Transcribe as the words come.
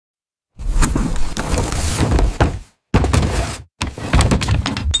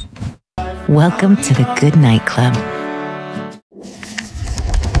Welcome to the Good Night Club.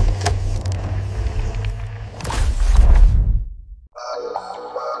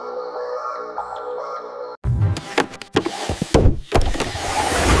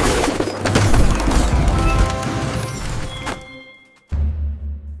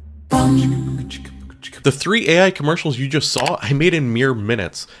 The 3 AI commercials you just saw, I made in mere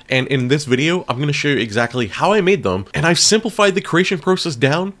minutes. And in this video, I'm going to show you exactly how I made them. And I've simplified the creation process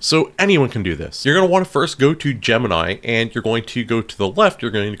down so anyone can do this. You're going to want to first go to Gemini, and you're going to go to the left. You're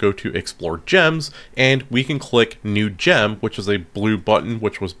going to go to Explore Gems, and we can click New Gem, which is a blue button,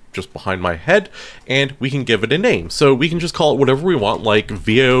 which was just behind my head. And we can give it a name. So we can just call it whatever we want, like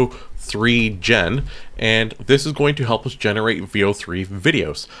VO3 Gen, and this is going to help us generate VO3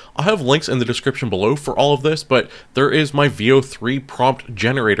 videos. I'll have links in the description below for all of this, but there is my VO3 prompt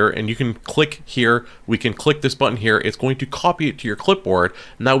generator, and you can click here. We can click this button here. It's going to copy it to your clipboard.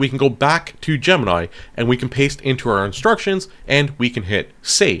 Now we can go back to Gemini and we can paste into our instructions and we can hit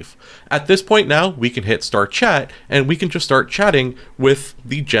save. At this point now, we can hit start chat and we can just start chatting with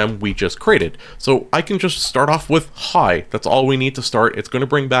the gem we just created. So I can just start off with hi. That's all we need to start. It's going to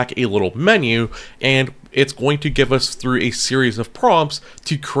bring back a little menu, and it's going to give us through a series of prompts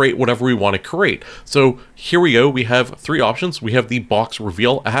to create whatever we want to create. So here we go. We have 3 options. We have the box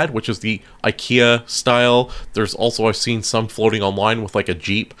reveal ad, which is the IKEA style. There's also, I've seen some floating online with like a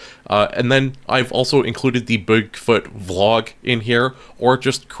Jeep. And then I've also included the Bigfoot vlog in here, or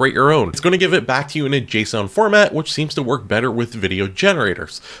just create your own. It's going to give it back to you in a JSON format, which seems to work better with video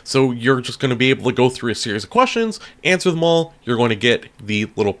generators. So you're just going to be able to go through a series of questions, answer them all. You're going to get the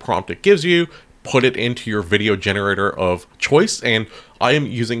little prompt it gives you, put it into your video generator of choice, and I am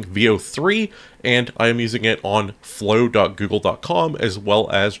using VO3, and I am using it on flow.google.com as well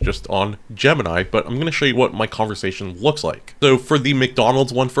as just on Gemini, but I'm going to show you what my conversation looks like. So for the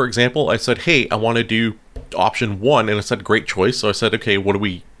McDonald's one, for example, I said, hey, I want to do option 1, and it said great choice. So I said, okay, what are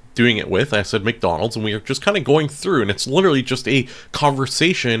we doing it with? I said McDonald's, and we are just kind of going through, and it's literally just a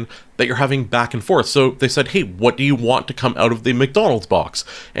conversation that you're having back and forth. So they said, hey, what do you want to come out of the McDonald's box?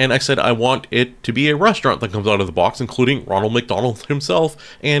 And I said, I want it to be a restaurant that comes out of the box, including Ronald McDonald himself,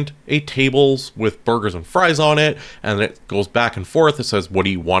 and a tables with burgers and fries on it. And it goes back and forth. It says, what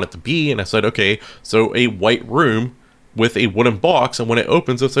do you want it to be? And I said, okay, so a white room with a wooden box, and when it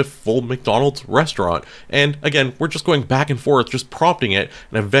opens, it's a full McDonald's restaurant. And again, we're just going back and forth, just prompting it,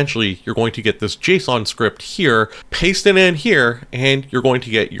 and eventually you're going to get this JSON script here, paste it in here, and you're going to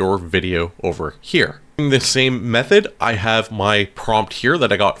get your video over here. In the same method, I have my prompt here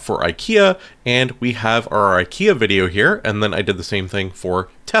that I got for IKEA, and we have our IKEA video here, and then I did the same thing for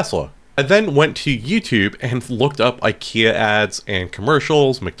Tesla. I then went to YouTube and looked up IKEA ads and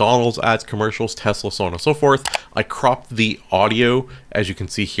commercials, McDonald's ads, commercials, Tesla, so on and so forth. I cropped the audio, as you can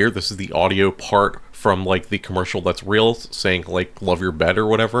see here. This is the audio part from like the commercial that's real, saying like love your bed or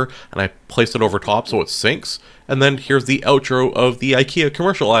whatever, and I placed it over top so it syncs. And then here's the outro of the IKEA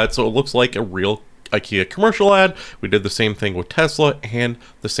commercial ad, so it looks like a real IKEA commercial ad. We did the same thing with Tesla and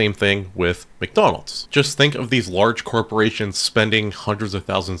the same thing with McDonald's. Just think of these large corporations spending hundreds of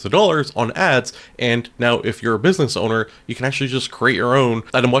thousands of dollars on ads, and now if you're a business owner, you can actually just create your own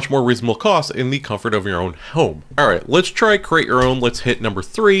at a much more reasonable cost in the comfort of your own home. All right, let's try create your own. Let's hit number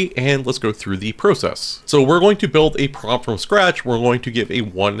 3 and let's go through the process. So we're going to build a prompt from scratch. We're going to give a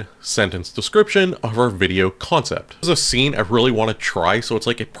 1-sentence description of our video concept. This is a scene I really want to try. So it's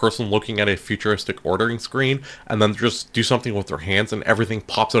like a person looking at a futuristic ordering screen and then just do something with their hands and everything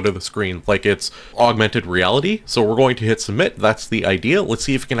pops out of the screen like it's augmented reality. So we're going to hit submit. That's the idea. Let's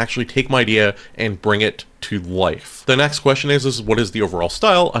see if we can actually take my idea and bring it to life. The next question is what is the overall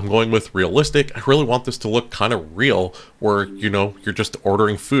style? I'm going with realistic. I really want this to look kind of real, where, you know, you're just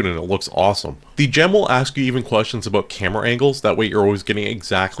ordering food and it looks awesome. The gem will ask you even questions about camera angles. That way you're always getting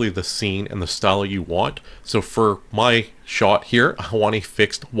exactly the scene and the style you want. So for my shot here, I want a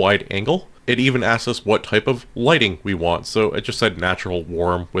fixed wide angle. It even asks us what type of lighting we want. So it just said natural,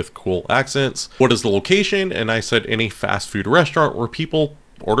 warm with cool accents. What is the location? And I said any fast food restaurant where people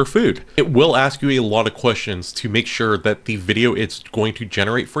order food. It will ask you a lot of questions to make sure that the video it's going to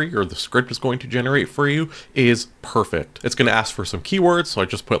generate for you, or the script is going to generate for you, is perfect. It's going to ask for some keywords, so I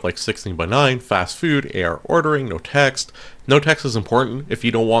just put like 16:9, fast food, AR ordering, no text. No text is important. If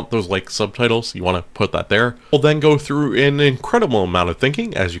you don't want those like subtitles, you want to put that there. We'll then go through an incredible amount of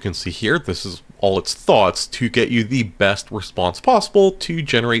thinking. As you can see here, this is all its thoughts to get you the best response possible to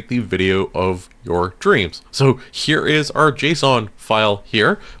generate the video of your dreams. So here is our JSON file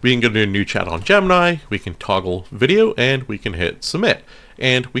here. We can go to a new chat on Gemini, we can toggle video, and we can hit submit.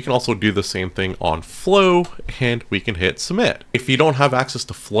 And we can also do the same thing on Flow, and we can hit submit. If you don't have access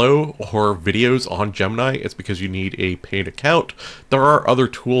to Flow or videos on Gemini, it's because you need a paid account. There are other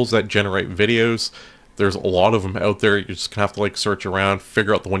tools that generate videos. There's a lot of them out there. You're just gonna have to like search around,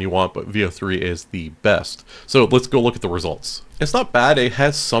 figure out the one you want, but Veo 3 is the best. So let's go look at the results. It's not bad. It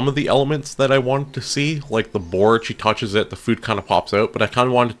has some of the elements that I wanted to see, like the board. She touches it, the food kind of pops out, but I kind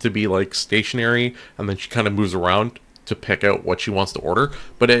of want it to be like stationary, and then she kind of moves around to pick out what she wants to order.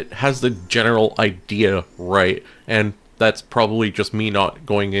 But it has the general idea right, and that's probably just me not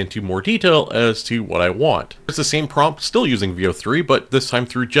going into more detail as to what I want. It's the same prompt, still using Veo 3, but this time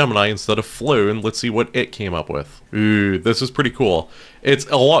through Gemini instead of Flow, and let's see what it came up with. Ooh, this is pretty cool. It's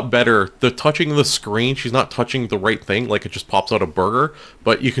a lot better. The touching the screen, she's not touching the right thing, like it just pops out a burger,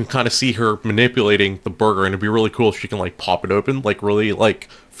 but you can kind of see her manipulating the burger, and it'd be really cool if she can like pop it open, like really like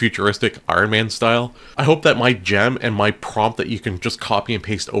futuristic Iron Man style. I hope that my gem and my prompt that you can just copy and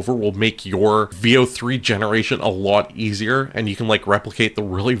paste over will make your Veo 3 generation a lot easier, and you can like replicate the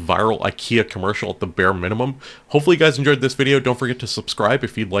really viral IKEA commercial at the bare minimum. Hopefully you guys enjoyed this video. Don't forget to subscribe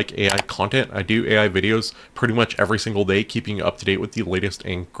if you'd like AI content. I do AI videos pretty much every single day, keeping you up to date with the latest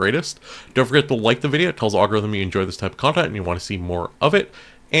and greatest. Don't forget to like the video. It tells the algorithm you enjoy this type of content and you want to see more of it.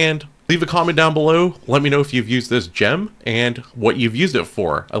 And leave a comment down below. Let me know if you've used this gem and what you've used it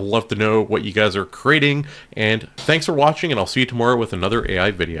for. I'd love to know what you guys are creating. And thanks for watching, and I'll see you tomorrow with another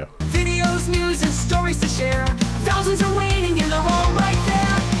AI video. Videos, news, and stories to share. Thousands are waiting in the hall right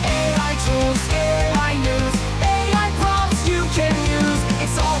there. AI tools, AI news, AI prompts you can use.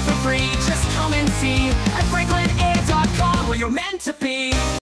 It's all for free. Just come and see at FranklinAI.com, where you're meant to be.